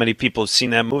know how many people have seen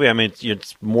that movie. I mean,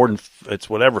 it's more than,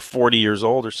 40 years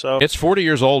old or so. It's 40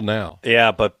 years old now.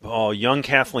 Yeah, but young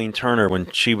Kathleen Turner,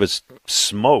 when she was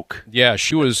smoke. Yeah,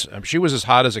 she was as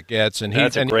hot as it gets. And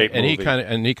That's a great movie. He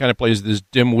kind of plays this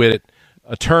dim-witted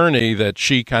attorney that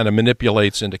she kind of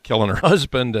manipulates into killing her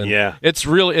husband, and it's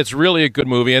really a good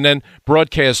movie. And then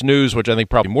Broadcast News, which I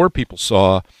think probably more people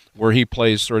saw, where he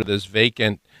plays sort of this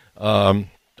vacant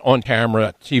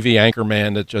on-camera TV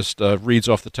anchorman that just reads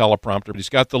off the teleprompter. But he's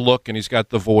got the look and he's got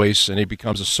the voice, and he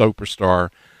becomes a superstar,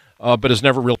 but is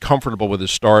never real comfortable with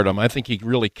his stardom. I think he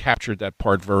really captured that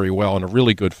part very well in a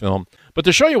really good film. But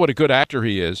to show you what a good actor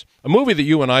he is, a movie that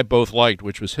you and I both liked,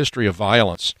 which was History of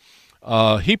Violence.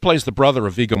 He plays the brother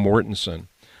of Viggo Mortensen.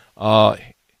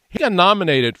 He got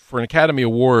nominated for an Academy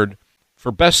Award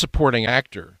for Best Supporting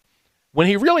Actor when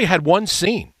he really had one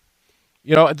scene.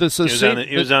 You know,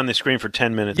 he was on the screen for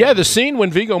 10 minutes. Yeah, the scene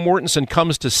when Viggo Mortensen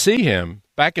comes to see him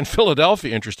back in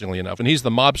Philadelphia, interestingly enough, and he's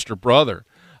the mobster brother.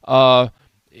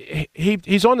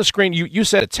 He's on the screen. You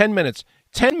said it, 10 minutes.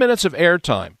 10 minutes of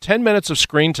airtime, 10 minutes of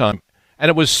screen time, and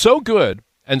it was so good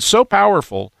and so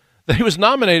powerful that he was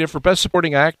nominated for Best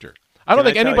Supporting Actor. I don't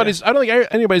think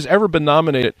anybody's ever been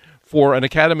nominated for an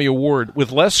Academy Award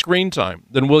with less screen time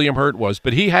than William Hurt was,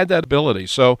 but he had that ability.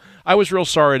 So I was real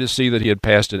sorry to see that he had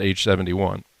passed at age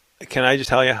 71. Can I just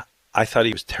tell you, I thought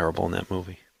he was terrible in that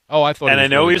movie. Oh, I thought. And I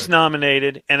know really he was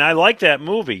nominated, and I liked that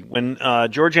movie. When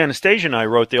George Anastasia and I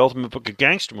wrote the Ultimate Book of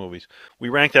Gangster Movies, we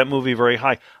ranked that movie very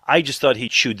high. I just thought he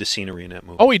chewed the scenery in that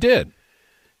movie. Oh, he did.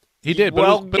 He did,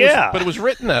 but it was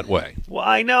written that way. Well,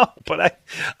 I know, but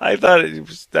I thought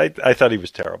I thought he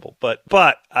was terrible. But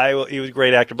he was a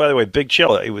great actor. By the way, Big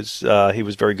Chill, he was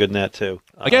very good in that too.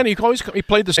 Again, he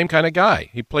played the same kind of guy.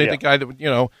 He played the guy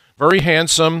that very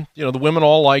handsome. The women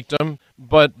all liked him,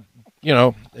 but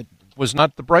it was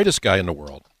not the brightest guy in the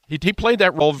world. He played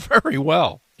that role very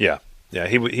well. Yeah,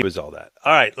 he was all that.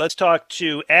 All right, let's talk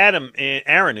to Aaron,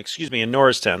 in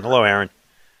Norristown. Hello, Aaron.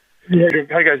 Yeah,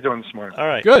 how you guys doing this morning? All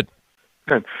right. Good.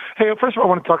 Good. Hey, first of all, I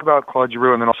want to talk about Claude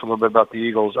Giroux and then also a little bit about the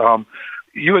Eagles.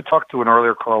 you had talked to an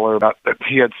earlier caller about that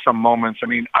he had some moments. I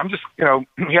mean, I'm just,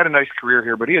 he had a nice career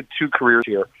here, but he had 2 careers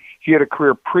here. He had a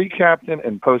career pre-captain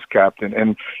and post-captain.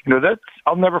 And,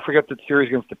 I'll never forget that series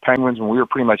against the Penguins when we were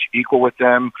pretty much equal with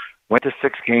them, went to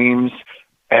 6 games,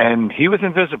 and he was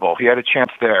invisible. He had a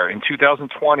chance there. In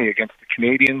 2020 against the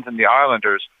Canadiens and the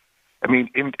Islanders, I mean,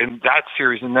 in that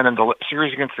series, and then in the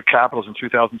series against the Capitals in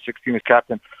 2016 as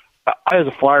captain, I, as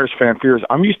a Flyers fan,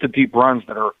 I'm used to deep runs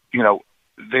that are,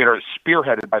 they are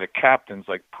spearheaded by the captains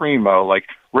like Primo, like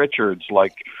Richards,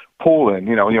 like Poulin,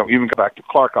 even go back to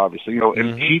Clark, obviously,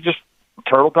 and he just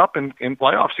turtled up in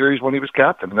playoff series when he was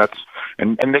captain.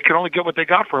 And they can only get what they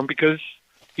got for him because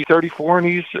he's 34 and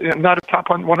he's not a top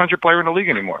 100 player in the league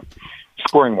anymore,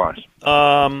 scoring wise.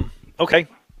 Okay.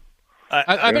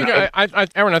 I think,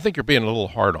 Aaron, I think you're being a little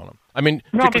hard on him. I mean,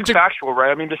 no, I'm being factual, right?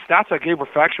 I mean, the stats I gave were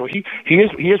factual. He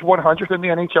is 100th in the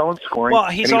NHL in scoring. Well,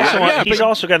 he's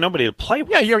also got nobody to play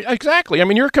with. Yeah, exactly. I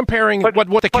mean, you're comparing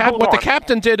what the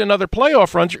captain did in other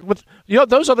playoff runs with.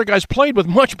 Those other guys played with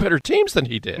much better teams than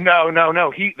he did.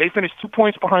 No. They finished 2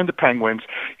 points behind the Penguins.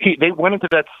 They went into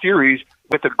that series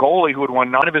with a goalie who had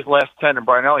won 9 of his last 10, and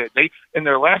Brian Elliott. In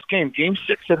their last game, Game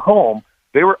 6 at home,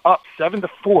 they were up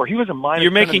 7-4. He was a minus.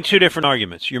 You're making 2 different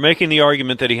arguments. You're making the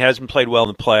argument that he hasn't played well in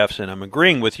the playoffs, and I'm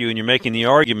agreeing with you. And you're making the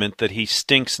argument that he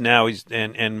stinks now. No,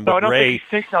 I don't think he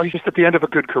stinks now. He's just at the end of a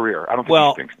good career. I don't think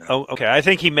he stinks now. Oh, okay. I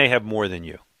think he may have more than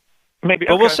you. Maybe.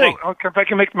 But we'll see. Well, if I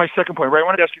can make my second point, Ray, I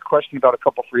wanted to ask you a question about a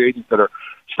couple free agents that are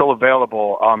still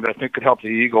available that I think could help the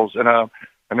Eagles, and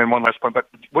then one last point. But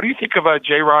what do you think of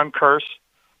J-Ron Kurse?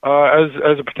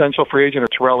 As a potential free agent, or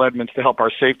Terrell Edmonds to help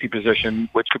our safety position,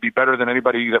 which could be better than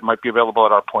anybody that might be available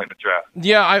at our point in the draft.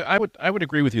 Yeah, I would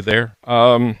agree with you there.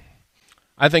 I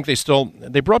think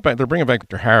they're bringing back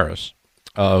Victor Harris,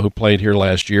 who played here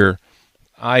last year.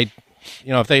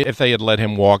 If they had let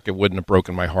him walk, it wouldn't have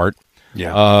broken my heart.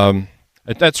 Yeah.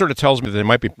 That sort of tells me that they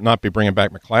might not be bringing back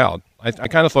McLeod. I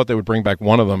kind of thought they would bring back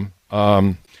one of them.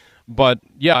 But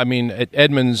yeah, I mean,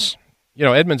 Edmonds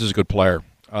is a good player.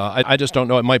 I just don't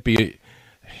know. It might be,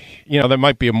 there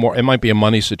might be a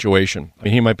money situation. I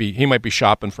mean, he might be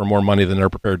shopping for more money than they're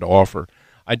prepared to offer.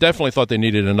 I definitely thought they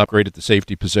needed an upgrade at the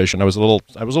safety position. I was a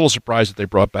little surprised that they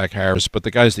brought back Harris, but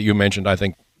the guys that you mentioned, I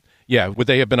think, yeah, would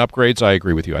they have been upgrades? I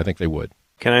agree with you. I think they would.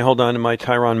 Can I hold on to my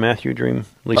Tyrann Mathieu dream,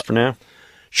 at least for now?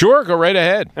 Sure, go right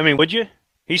ahead. I mean, would you?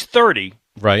 He's 30.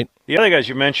 Right. The other guys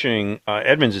you're mentioning,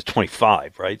 Edmonds is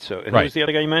 25, right? So who was the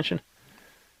other guy you mentioned?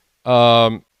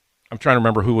 I'm trying to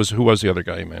remember who was the other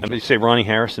guy you mentioned. Did you say Ronnie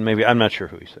Harrison? Maybe I'm not sure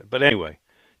who he said. But anyway,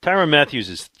 Tyrann Mathieu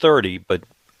is 30, but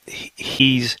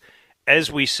he's,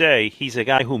 as we say, he's a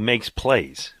guy who makes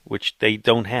plays, which they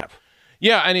don't have.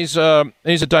 Yeah, and he's a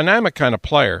dynamic kind of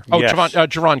player. Oh, yes.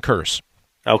 J-Ron Kurse.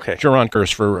 Okay, J-Ron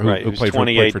Kurse who played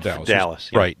for Dallas. Dallas,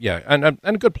 yeah. Right? Yeah, and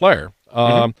a good player.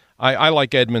 I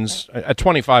like Edmonds at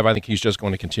 25. I think he's just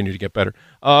going to continue to get better.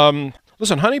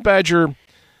 Listen, Honey Badger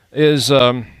is.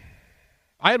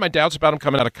 I had my doubts about him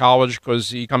coming out of college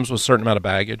because he comes with a certain amount of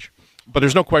baggage, but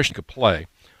there's no question he could play.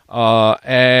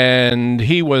 And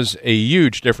he was a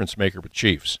huge difference maker with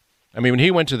Chiefs. I mean, when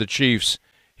he went to the Chiefs,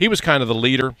 he was kind of the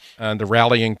leader and the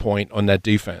rallying point on that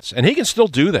defense. And he can still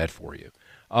do that for you.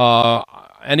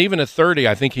 And even at 30,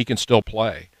 I think he can still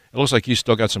play. It looks like he's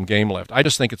still got some game left. I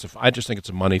just think it's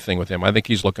a money thing with him. I think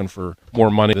he's looking for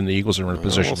more money than the Eagles are in a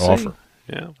position to offer.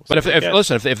 Yeah, but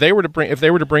if they were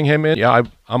to bring him in, yeah,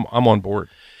 I'm on board.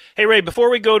 Hey Ray,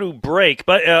 before we go to break,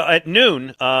 but at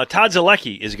noon, Todd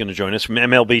Zalecki is going to join us from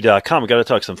MLB.com. We've got to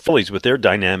talk some Phillies with their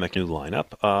dynamic new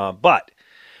lineup. But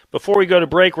before we go to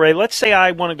break, Ray, let's say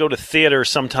I want to go to theater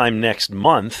sometime next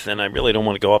month, and I really don't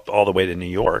want to go up all the way to New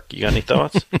York. You got any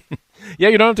thoughts? Yeah,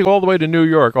 you don't have to go all the way to New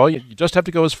York. You just have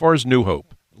to go as far as New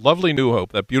Hope. Lovely New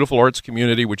Hope, that beautiful arts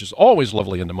community, which is always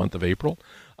lovely in the month of April.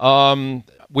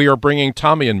 We are bringing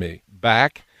Tommy and Me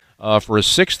back for a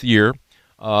 6th year,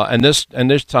 and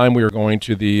this time we are going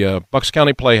to the Bucks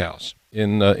County Playhouse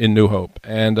in New Hope,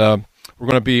 and we're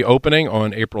going to be opening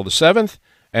on April the 7th,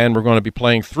 and we're going to be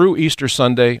playing through Easter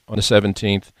Sunday on the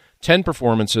 17th. 10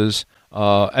 performances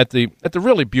at the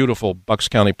really beautiful Bucks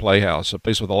County Playhouse, a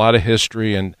place with a lot of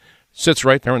history and sits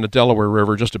right there in the Delaware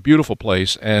River, just a beautiful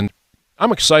place, and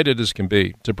I'm excited as can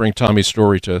be to bring Tommy's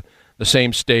story to the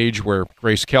same stage where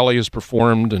Grace Kelly has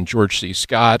performed and George C.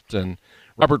 Scott and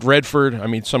Robert Redford. I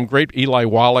mean, some great Eli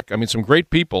Wallach. I mean, some great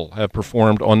people have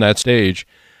performed on that stage.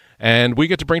 And we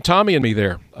get to bring Tommy and Me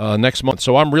there next month.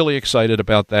 So I'm really excited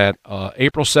about that.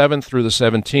 April 7th through the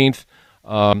 17th.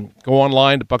 Go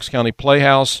online to Bucks County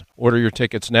Playhouse. Order your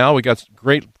tickets now. We got a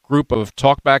great group of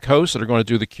talkback hosts that are going to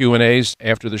do the Q&As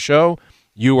after the show.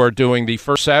 You are doing the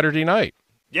first Saturday night.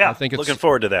 Yeah, I think it's looking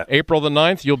forward to that. April the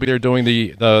 9th, you'll be there doing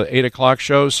the 8 o'clock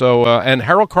show. So, and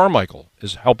Harold Carmichael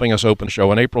is helping us open the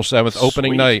show on April 7th,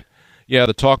 opening night. Yeah,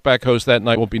 the talkback host that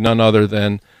night will be none other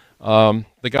than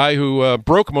the guy who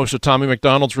broke most of Tommy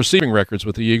McDonald's receiving records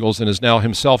with the Eagles and is now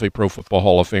himself a Pro Football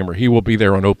Hall of Famer. He will be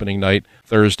there on opening night,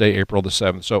 Thursday, April the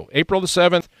 7th. So April the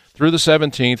 7th through the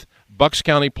 17th, Bucks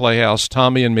County Playhouse,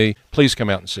 Tommy and me. Please come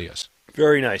out and see us.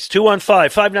 Very nice.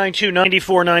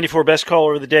 215-592-9494. Best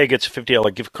caller of the day gets a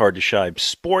 $50 gift card to Shibe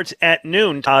Sports at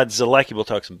noon. Todd Zalecki will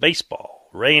talk some baseball.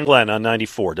 Ray and Glenn on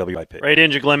 94 WIP. Ray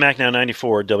Dinger, Glenn Mack now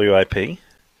 94 WIP.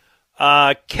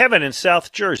 Kevin in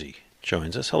South Jersey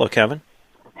joins us. Hello, Kevin.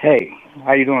 Hey,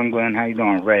 how you doing, Glenn? How you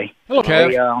doing, Ray? Hello, Kev.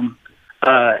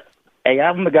 Hey,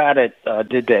 I'm the guy that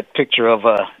did that picture of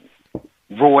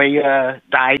Roy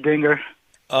Dydinger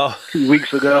 2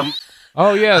 weeks ago.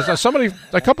 Oh, yeah.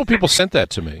 A couple people sent that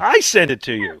to me. I sent it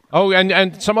to you. Oh,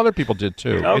 and some other people did,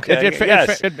 too. Okay,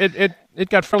 It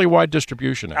got fairly wide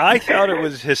distribution. I thought it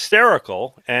was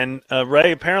hysterical, and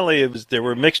Ray, apparently there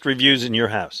were mixed reviews in your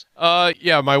house.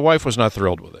 Yeah, my wife was not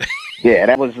thrilled with it. Yeah,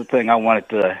 that was the thing I wanted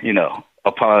to,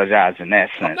 apologize in that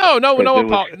sense. No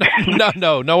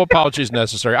apologies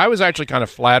necessary. I was actually kind of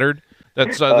flattered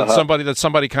that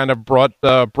somebody kind of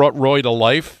brought Roy to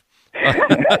life.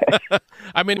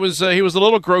 I mean, he was a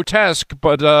little grotesque,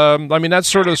 but I mean that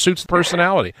sort of suits the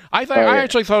personality. I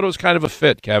actually thought it was kind of a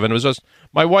fit, Kevin. It was just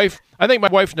my wife. I think my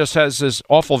wife just has this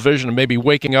awful vision of maybe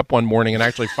waking up one morning and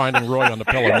actually finding Roy on the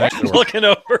pillow next to her, looking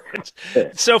over.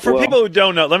 So for people who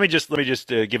don't know, let me just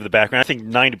give the background. I think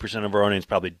 90% of our audience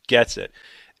probably gets it.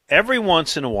 Every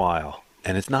once in a while,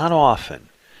 and it's not often,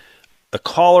 a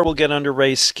caller will get under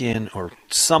Ray's skin, or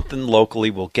something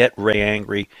locally will get Ray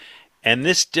angry. And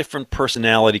this different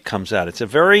personality comes out. It's a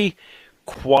very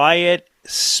quiet,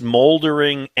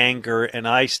 smoldering anger, and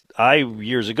I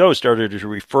years ago started to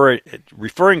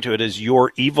referring to it as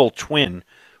your evil twin,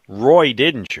 Roy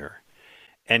Didinger.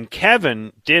 And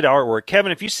Kevin did artwork.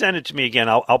 Kevin, if you send it to me again,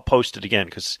 I'll post it again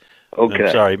because okay.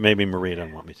 I'm sorry, maybe Maria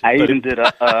doesn't want me to.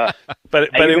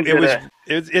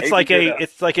 It's like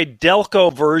a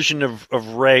Delco version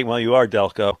of Ray. Well, you are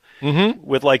Delco,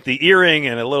 with like the earring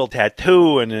and a little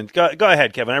tattoo. And then go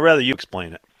ahead, Kevin. I'd rather you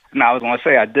explain it. No, I was going to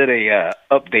say I did a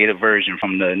updated version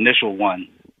from the initial one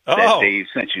that Dave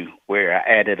sent you, where I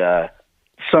added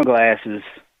sunglasses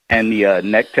and the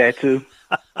neck tattoo.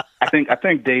 I think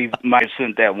Dave might have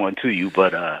sent that one to you,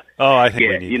 but I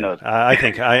think we need that. I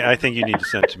think you need to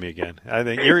send it to me again. I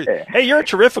think you're a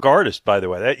terrific artist, by the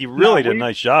way. You really did a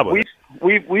nice job with it.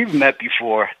 We've met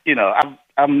before.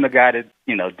 I'm the guy that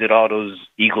did all those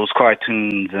Eagles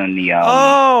cartoons and the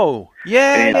I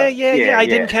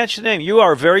didn't catch the name. You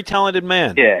are a very talented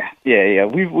man. Yeah.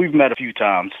 We've met a few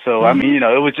times. So I mean,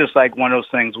 it was just like one of those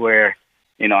things where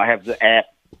I have the app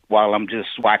while I'm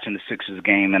just watching the Sixers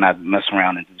game, and I mess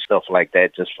around and do stuff like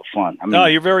that just for fun. I mean, no,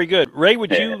 you're very good. Ray,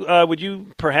 would you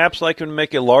perhaps like to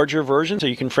make a larger version so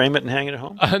you can frame it and hang it at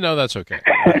home? No, that's okay.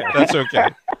 That's okay.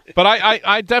 But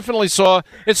I definitely saw,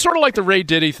 it's sort of like the Ray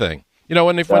Diddy thing.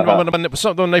 When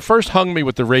they first hung me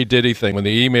with the Ray Diddy thing, when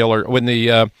the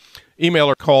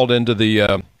emailer called into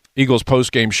the Eagles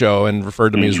postgame show and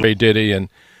referred to me as Ray Diddy,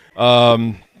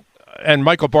 and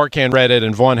Michael Barkan read it,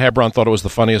 and Vaughn Hebron thought it was the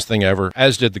funniest thing ever,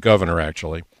 as did the governor,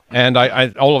 actually. And I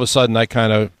all of a sudden, I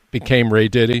kind of became Ray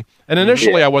Diddy. And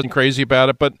initially, I wasn't crazy about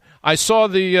it, but I saw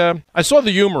the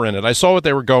humor in it. I saw what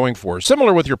they were going for.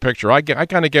 Similar with your picture. I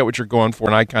kind of get what you're going for,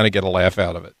 and I kind of get a laugh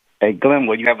out of it. Hey, Glenn,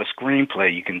 you have a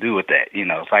screenplay you can do with that.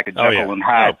 It's like a Jekyll and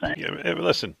Hyde thing. Yeah,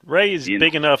 listen, Ray is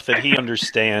big enough that he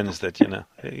understands that,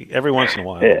 every once in a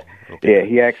while.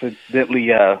 He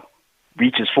accidentally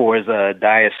reaches for his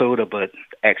diet soda, but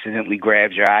accidentally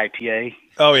grabs your IPA.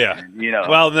 Oh yeah. And,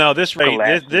 well, no, this Roy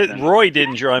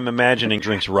Didinger, I'm imagining,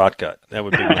 drinks rot gut. That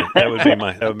would be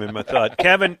my thought.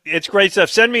 Kevin, it's great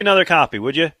stuff. Send me another copy,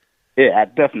 would you? Yeah,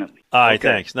 definitely. All right,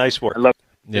 thanks. Nice work.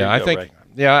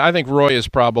 I think Roy is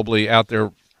probably out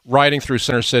there riding through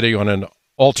Center City on an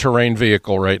all-terrain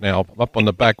vehicle right now, up on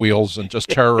the back wheels and just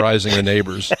terrorizing the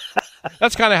neighbors.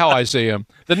 That's kind of how I see him.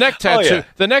 The neck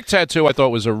tattoo, I thought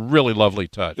was a really lovely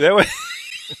touch.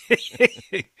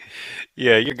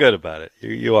 Yeah, you're good about it.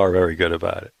 You are very good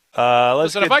about it.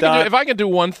 If I can do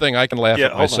one thing, I can laugh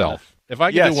at myself. If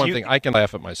I can do one thing, I can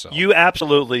laugh at myself. You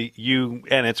absolutely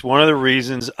and it's one of the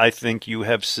reasons I think you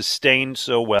have sustained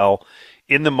so well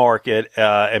in the market,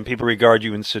 and people regard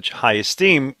you in such high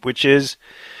esteem, which is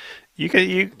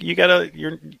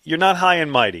you're not high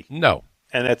and mighty. No.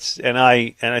 And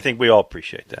I think we all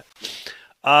appreciate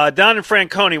that. Don and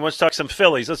Franconi wants to talk some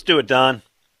Phillies. Let's do it, Don.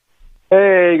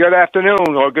 Hey, good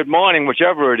afternoon or good morning,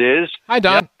 whichever it is. Hi,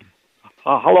 Don.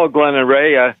 Hello, Glenn and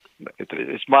Ray.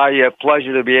 It's my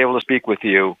pleasure to be able to speak with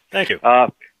you. Thank you.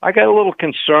 I got a little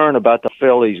concern about the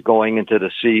Phillies going into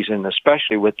the season,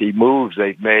 especially with the moves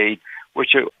they've made,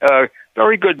 which are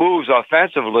very good moves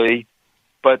offensively,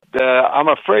 but I'm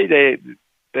afraid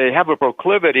they have a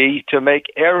proclivity to make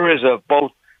errors of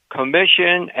both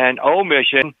commission and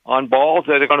omission on balls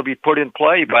that are going to be put in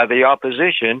play by the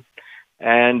opposition.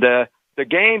 And the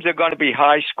games are going to be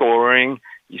high scoring,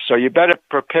 so you better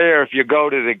prepare if you go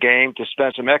to the game to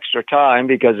spend some extra time,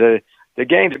 because the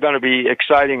games are going to be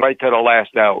exciting right to the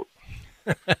last out.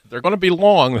 They're going to be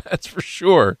long, that's for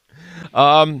sure.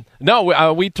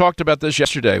 We talked about this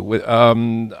yesterday with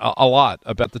a lot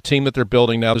about the team that they're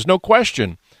building now. There's no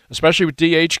question, especially with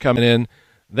DH coming in.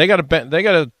 They got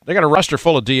a roster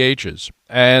full of DHs,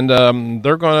 and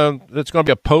it's going to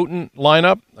be a potent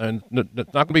lineup, and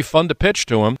it's not going to be fun to pitch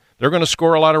to them. They're going to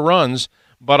score a lot of runs,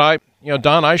 but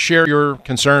Don, I share your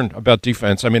concern about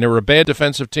defense. I mean, they were a bad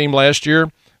defensive team last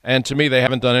year, and to me, they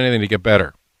haven't done anything to get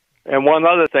better. And one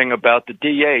other thing about the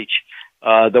DH,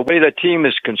 the way the team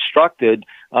is constructed,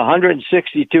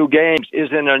 162 games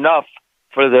isn't enough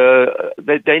for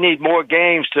they need more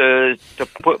games to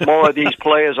put more of these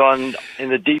players in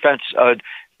the defense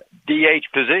DH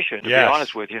position, to be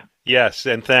honest with you. Yes,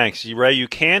 and thanks. Ray, you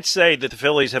can't say that the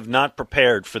Phillies have not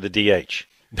prepared for the DH.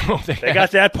 No, they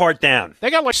got that part down. They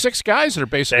got like 6 guys that are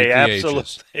basically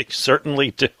DHs. They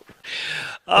certainly do.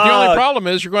 But the only problem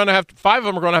is you're going to have 5 of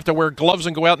them are going to have to wear gloves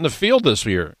and go out in the field this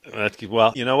year.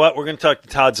 Well, you know what? We're going to talk to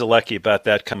Todd Zalecki about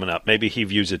that coming up. Maybe he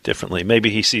views it differently. Maybe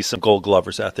he sees some Gold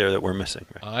Glovers out there that we're missing.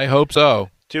 Right? I hope so.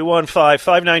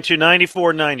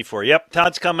 215-592-9494. Yep,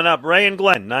 Todd's coming up. Ray and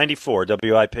Glenn, 94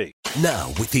 WIP.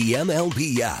 Now, with the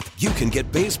MLB app, you can get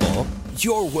baseball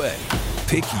your way.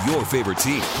 Pick your favorite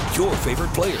team, your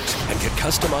favorite players, and get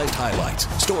customized highlights,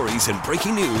 stories, and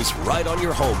breaking news right on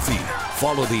your home feed.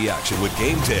 Follow the action with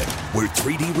Game 10, where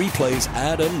 3D replays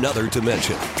add another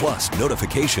dimension. Plus,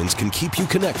 notifications can keep you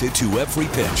connected to every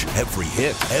pitch, every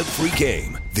hit, every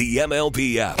game. The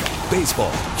MLB app.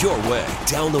 Baseball your way.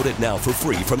 Download it now for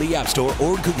free from the App Store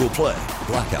or Google Play.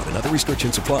 Blackout and other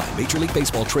restrictions apply. Major League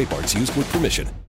Baseball trademarks used with permission.